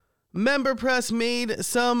MemberPress made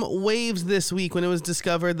some waves this week when it was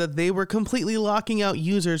discovered that they were completely locking out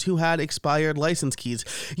users who had expired license keys.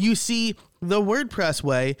 You see, the WordPress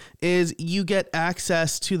way is you get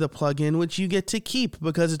access to the plugin, which you get to keep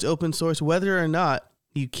because it's open source, whether or not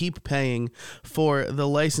you keep paying for the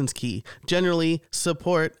license key. Generally,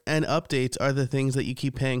 support and updates are the things that you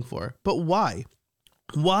keep paying for. But why?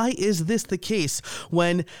 Why is this the case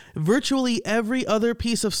when virtually every other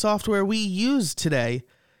piece of software we use today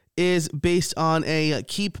is based on a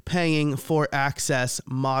keep paying for access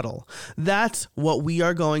model? That's what we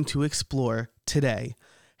are going to explore today.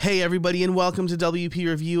 Hey everybody, and welcome to WP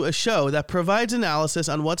Review, a show that provides analysis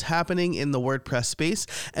on what's happening in the WordPress space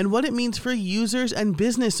and what it means for users and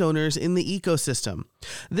business owners in the ecosystem.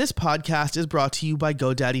 This podcast is brought to you by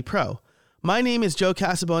GoDaddy Pro. My name is Joe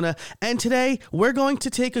Casabona, and today we're going to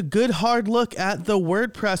take a good hard look at the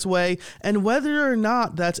WordPress way and whether or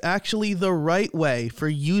not that's actually the right way for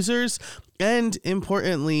users and,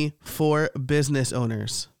 importantly, for business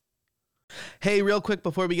owners. Hey, real quick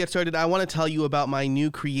before we get started, I want to tell you about my new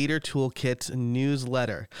Creator Toolkit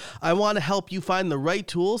newsletter. I want to help you find the right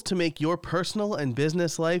tools to make your personal and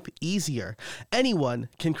business life easier. Anyone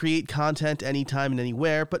can create content anytime and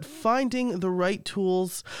anywhere, but finding the right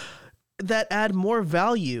tools that add more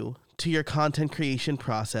value to your content creation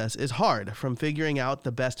process is hard. From figuring out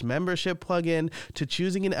the best membership plugin to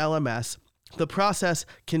choosing an LMS, the process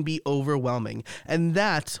can be overwhelming. And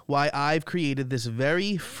that's why I've created this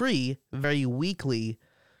very free, very weekly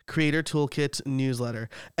Creator Toolkit newsletter.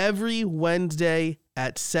 Every Wednesday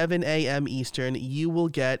at 7 a.m. Eastern, you will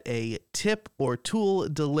get a tip or tool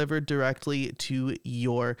delivered directly to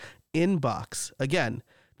your inbox. Again,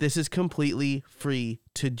 this is completely free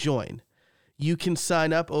to join. You can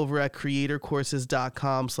sign up over at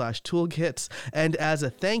creatorcourses.com/toolkits. And as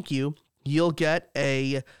a thank you, you'll get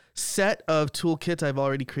a set of toolkits I've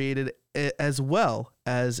already created, as well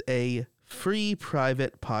as a free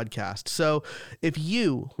private podcast. So if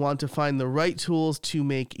you want to find the right tools to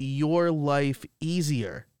make your life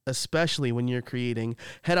easier, especially when you're creating,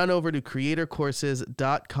 head on over to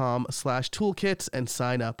creatorcourses.com/toolkits and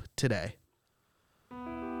sign up today.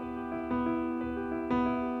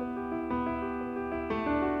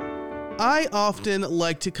 I often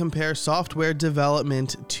like to compare software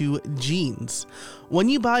development to jeans. When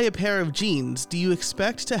you buy a pair of jeans, do you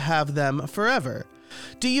expect to have them forever?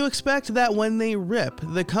 Do you expect that when they rip,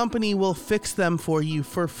 the company will fix them for you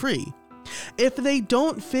for free? If they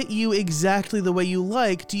don't fit you exactly the way you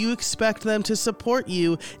like, do you expect them to support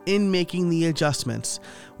you in making the adjustments?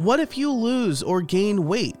 What if you lose or gain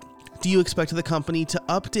weight? Do you expect the company to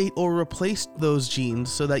update or replace those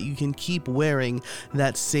jeans so that you can keep wearing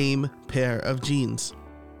that same pair of jeans?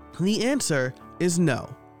 The answer is no.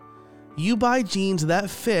 You buy jeans that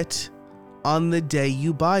fit on the day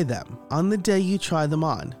you buy them, on the day you try them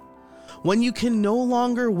on. When you can no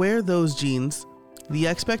longer wear those jeans, the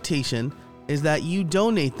expectation is that you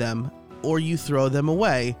donate them or you throw them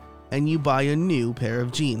away and you buy a new pair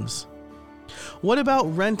of jeans. What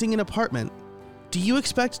about renting an apartment? Do you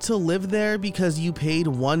expect to live there because you paid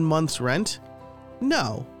 1 month's rent?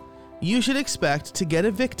 No. You should expect to get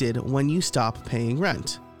evicted when you stop paying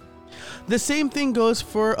rent. The same thing goes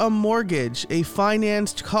for a mortgage, a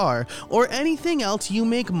financed car, or anything else you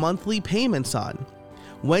make monthly payments on.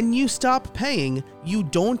 When you stop paying, you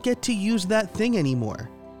don't get to use that thing anymore.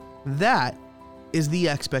 That is the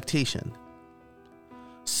expectation.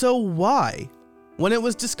 So why? When it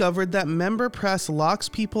was discovered that MemberPress locks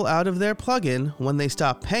people out of their plugin when they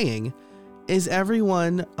stop paying, is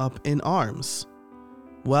everyone up in arms?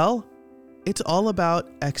 Well, it's all about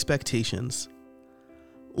expectations.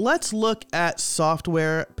 Let's look at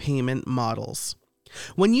software payment models.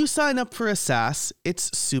 When you sign up for a SaaS,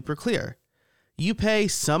 it's super clear. You pay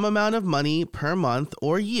some amount of money per month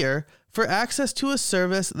or year for access to a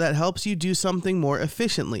service that helps you do something more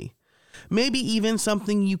efficiently. Maybe even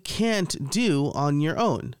something you can't do on your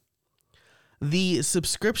own. The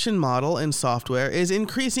subscription model in software is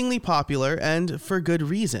increasingly popular, and for good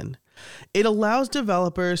reason. It allows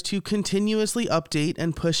developers to continuously update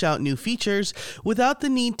and push out new features without the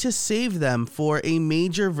need to save them for a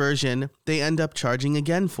major version they end up charging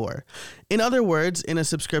again for. In other words, in a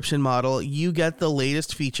subscription model, you get the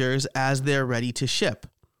latest features as they're ready to ship.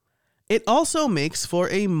 It also makes for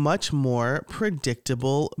a much more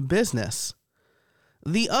predictable business.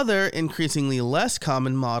 The other, increasingly less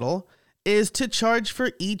common model is to charge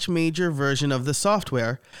for each major version of the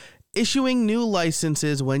software, issuing new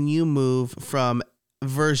licenses when you move from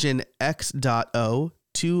version X.0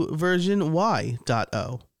 to version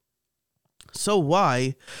Y.0. So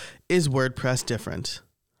why is WordPress different?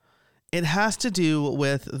 It has to do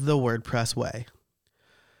with the WordPress way.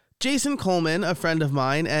 Jason Coleman, a friend of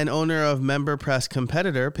mine and owner of MemberPress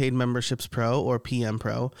competitor Paid Memberships Pro or PM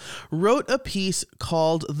Pro, wrote a piece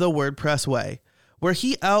called The WordPress Way, where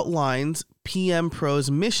he outlines PM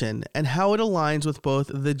Pro's mission and how it aligns with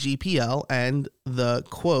both the GPL and the,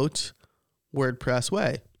 quote, WordPress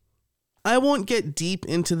way. I won't get deep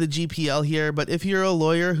into the GPL here, but if you're a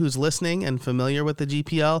lawyer who's listening and familiar with the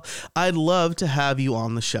GPL, I'd love to have you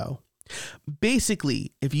on the show.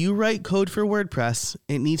 Basically, if you write code for WordPress,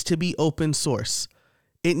 it needs to be open source.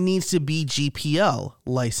 It needs to be GPL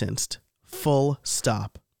licensed. Full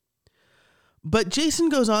stop. But Jason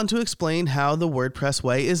goes on to explain how the WordPress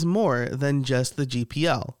way is more than just the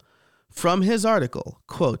GPL. From his article,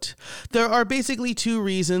 quote, "There are basically two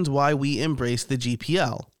reasons why we embrace the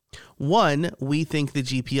GPL. One, we think the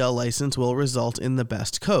GPL license will result in the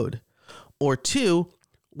best code. Or two,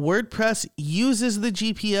 WordPress uses the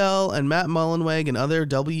GPL, and Matt Mullenweg and other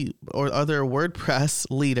WordPress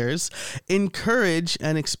leaders encourage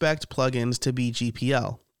and expect plugins to be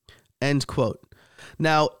GPL." End quote.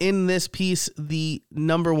 Now, in this piece, the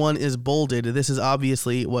number one is bolded. This is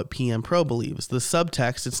obviously what PM Pro believes. The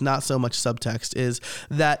subtext, it's not so much subtext,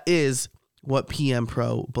 is what PM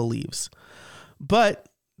Pro believes. But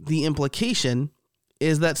the implication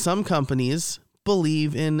is that some companies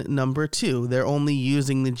believe in number two. They're only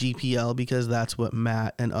using the GPL because that's what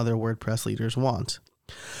Matt and other WordPress leaders want.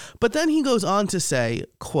 But then he goes on to say,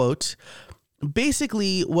 quote,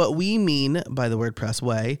 "Basically, what we mean by the WordPress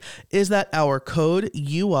way is that our code,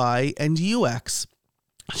 UI, and UX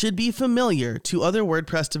should be familiar to other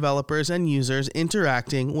WordPress developers and users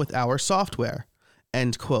interacting with our software."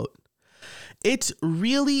 End quote. It's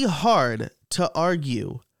really hard to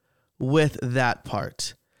argue with that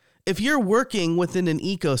part. If you're working within an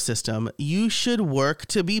ecosystem, you should work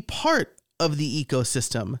to be part of the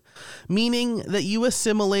ecosystem, meaning that you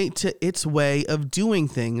assimilate to its way of doing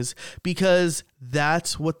things because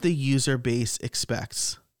that's what the user base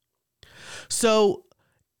expects. So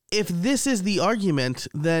if this is the argument,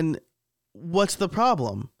 then what's the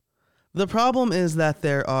problem? The problem is that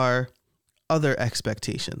there are other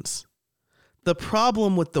expectations. The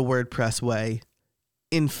problem with the WordPress way,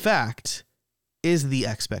 in fact, is the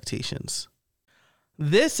expectations.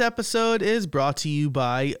 This episode is brought to you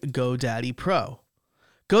by GoDaddy Pro.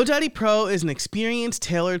 GoDaddy Pro is an experience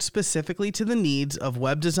tailored specifically to the needs of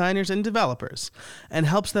web designers and developers and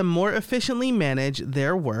helps them more efficiently manage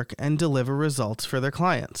their work and deliver results for their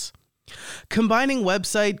clients. Combining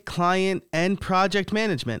website, client, and project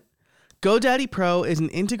management, GoDaddy Pro is an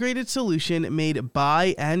integrated solution made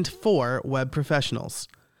by and for web professionals.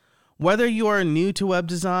 Whether you are new to web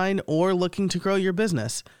design or looking to grow your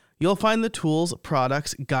business, you'll find the tools,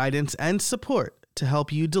 products, guidance, and support to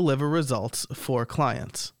help you deliver results for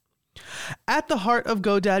clients. At the heart of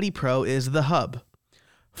GoDaddy Pro is the Hub.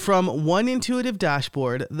 From one intuitive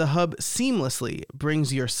dashboard, the Hub seamlessly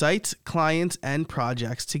brings your sites, clients, and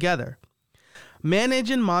projects together. Manage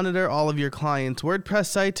and monitor all of your clients' WordPress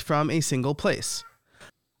sites from a single place.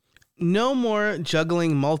 No more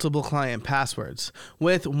juggling multiple client passwords.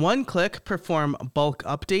 With one click, perform bulk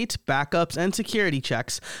updates, backups, and security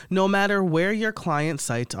checks, no matter where your client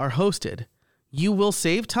sites are hosted. You will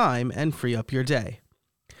save time and free up your day.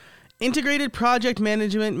 Integrated project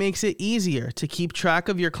management makes it easier to keep track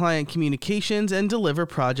of your client communications and deliver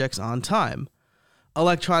projects on time.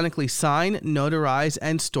 Electronically sign, notarize,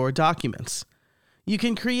 and store documents. You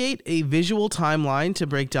can create a visual timeline to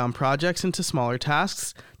break down projects into smaller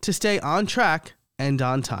tasks to stay on track and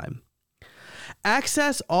on time.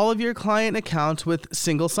 Access all of your client accounts with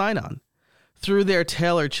single sign-on. Through their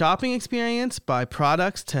tailored shopping experience, buy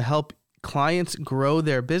products to help clients grow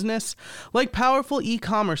their business, like powerful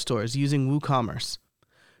e-commerce stores using WooCommerce.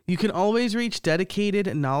 You can always reach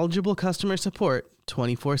dedicated, knowledgeable customer support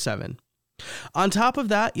 24/7. On top of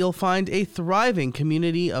that, you'll find a thriving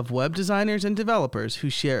community of web designers and developers who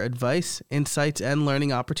share advice, insights, and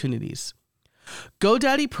learning opportunities.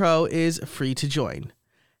 GoDaddy Pro is free to join.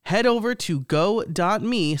 Head over to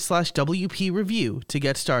go.me/WP Review to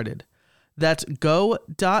get started. That's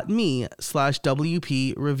go.me/WP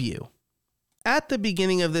Review. At the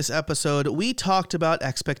beginning of this episode, we talked about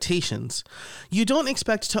expectations. You don't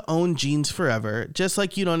expect to own jeans forever, just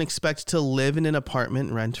like you don't expect to live in an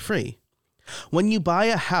apartment rent-free. When you buy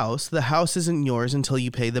a house, the house isn't yours until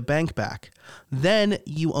you pay the bank back. Then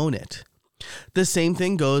you own it. The same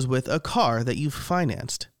thing goes with a car that you've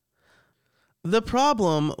financed. The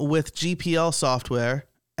problem with GPL software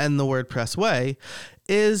and the WordPress way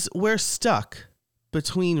is we're stuck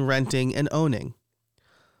between renting and owning.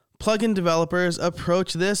 Plugin developers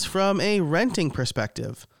approach this from a renting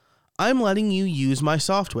perspective. I'm letting you use my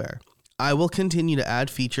software. I will continue to add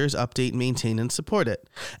features, update, maintain, and support it.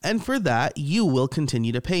 And for that, you will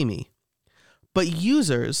continue to pay me. But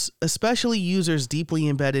users, especially users deeply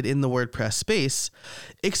embedded in the WordPress space,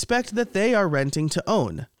 expect that they are renting to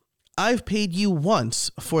own. I've paid you once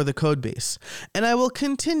for the codebase, and I will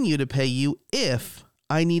continue to pay you if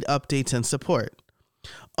I need updates and support.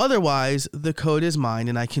 Otherwise, the code is mine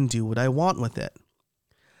and I can do what I want with it.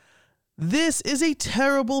 This is a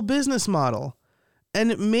terrible business model,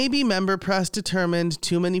 and maybe MemberPress determined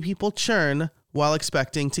too many people churn while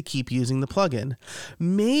expecting to keep using the plugin.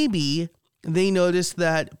 Maybe they noticed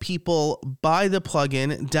that people buy the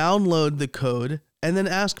plugin, download the code, and then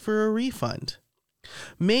ask for a refund.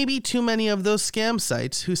 Maybe too many of those scam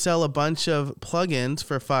sites who sell a bunch of plugins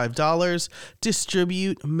for $5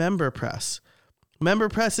 distribute MemberPress.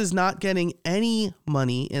 MemberPress is not getting any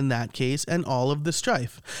money in that case and all of the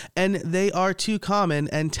strife, and they are too common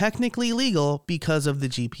and technically legal because of the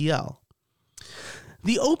GPL.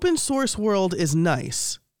 The open source world is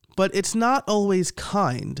nice, but it's not always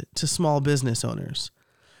kind to small business owners.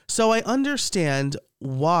 So I understand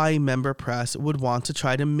why MemberPress would want to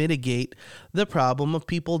try to mitigate the problem of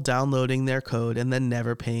people downloading their code and then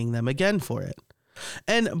never paying them again for it.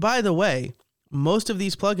 And by the way, most of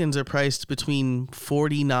these plugins are priced between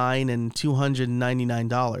 $49 and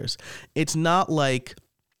 $299. It's not like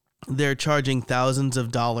they're charging thousands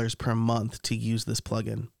of dollars per month to use this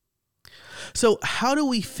plugin. So how do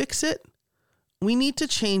we fix it? We need to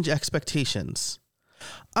change expectations.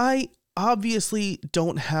 I obviously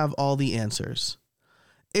don't have all the answers.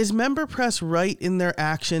 Is MemberPress right in their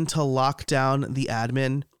action to lock down the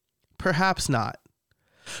admin? Perhaps not.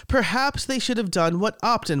 Perhaps they should have done what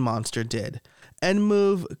OptinMonster did and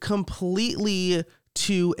move completely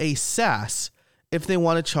to a SaaS if they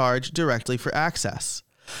want to charge directly for access.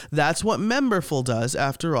 That's what Memberful does,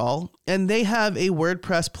 after all, and they have a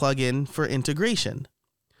WordPress plugin for integration.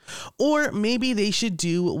 Or maybe they should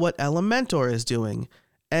do what Elementor is doing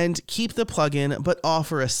and keep the plugin but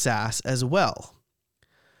offer a SaaS as well.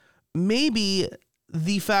 Maybe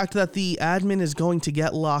the fact that the admin is going to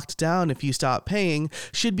get locked down if you stop paying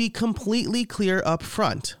should be completely clear up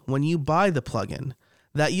front when you buy the plugin,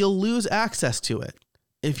 that you'll lose access to it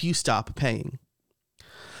if you stop paying.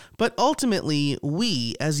 But ultimately,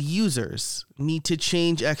 we as users need to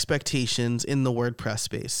change expectations in the WordPress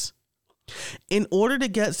space. In order to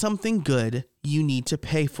get something good, you need to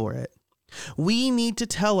pay for it. We need to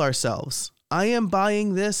tell ourselves, I am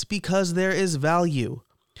buying this because there is value.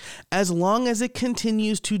 As long as it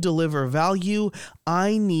continues to deliver value,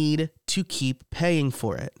 I need to keep paying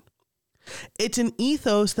for it. It's an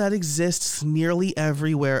ethos that exists nearly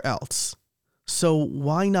everywhere else. So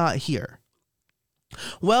why not here?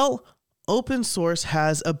 Well, open source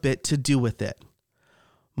has a bit to do with it.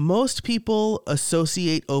 Most people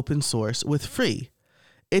associate open source with free.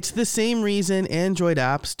 It's the same reason Android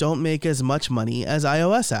apps don't make as much money as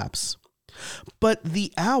iOS apps. But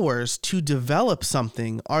the hours to develop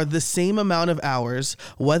something are the same amount of hours,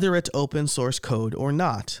 whether it's open source code or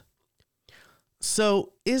not.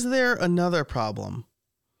 So, is there another problem?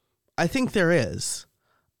 I think there is.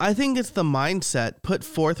 I think it's the mindset put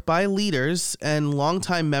forth by leaders and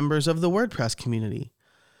longtime members of the WordPress community.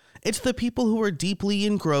 It's the people who are deeply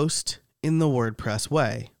engrossed in the WordPress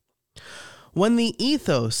way. When the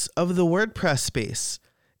ethos of the WordPress space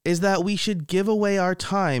is that we should give away our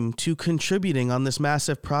time to contributing on this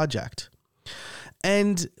massive project,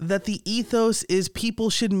 and that the ethos is people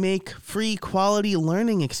should make free quality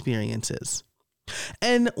learning experiences.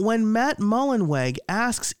 And when Matt Mullenweg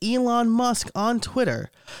asks Elon Musk on Twitter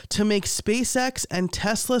to make SpaceX and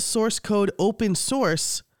Tesla source code open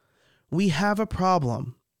source, we have a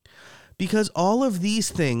problem. Because all of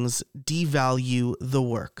these things devalue the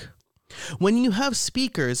work. When you have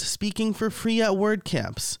speakers speaking for free at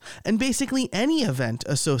WordCamps, and basically any event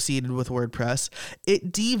associated with WordPress,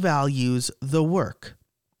 it devalues the work.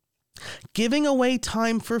 Giving away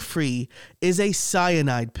time for free is a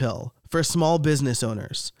cyanide pill for small business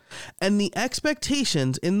owners, and the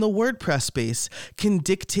expectations in the WordPress space can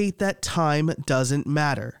dictate that time doesn't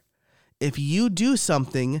matter. If you do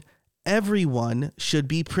something, everyone should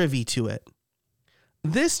be privy to it.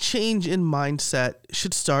 This change in mindset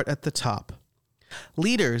should start at the top.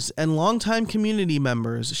 Leaders and longtime community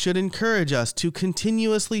members should encourage us to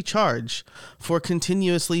continuously charge for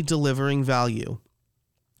continuously delivering value.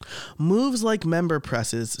 Moves like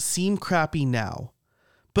MemberPresses seem crappy now,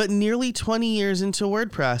 but nearly 20 years into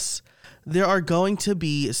WordPress, there are going to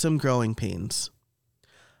be some growing pains.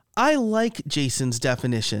 I like Jason's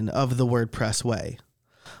definition of the WordPress way.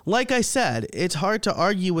 Like I said, it's hard to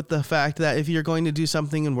argue with the fact that if you're going to do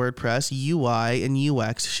something in WordPress, UI and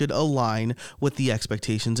UX should align with the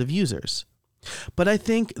expectations of users. But I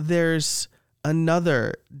think there's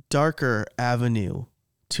another darker avenue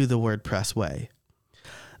to the WordPress way.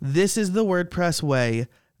 This is the WordPress way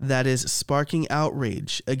that is sparking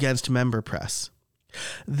outrage against MemberPress.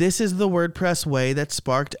 This is the WordPress way that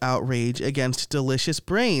sparked outrage against Delicious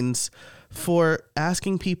Brains for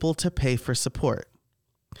asking people to pay for support.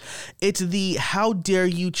 It's the how dare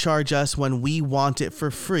you charge us when we want it for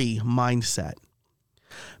free mindset.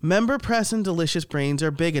 MemberPress and Delicious Brains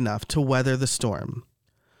are big enough to weather the storm.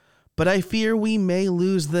 But I fear we may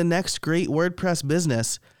lose the next great WordPress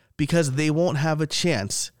business because they won't have a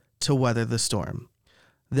chance to weather the storm.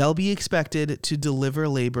 They'll be expected to deliver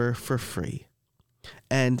labor for free.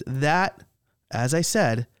 And that, as I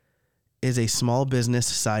said, is a small business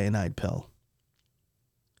cyanide pill.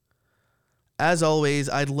 As always,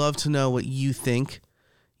 I'd love to know what you think.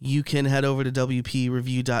 You can head over to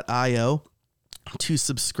wpreview.io to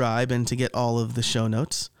subscribe and to get all of the show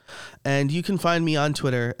notes. And you can find me on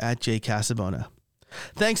Twitter at jcasabona.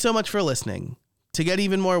 Thanks so much for listening. To get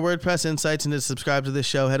even more WordPress insights and to subscribe to this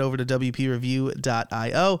show, head over to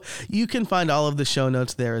wpreview.io. You can find all of the show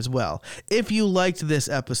notes there as well. If you liked this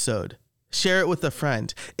episode, share it with a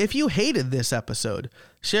friend. If you hated this episode,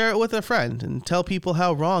 share it with a friend and tell people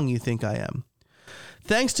how wrong you think I am.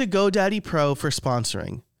 Thanks to GoDaddy Pro for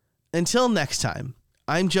sponsoring. Until next time,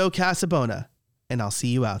 I'm Joe Casabona, and I'll see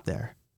you out there.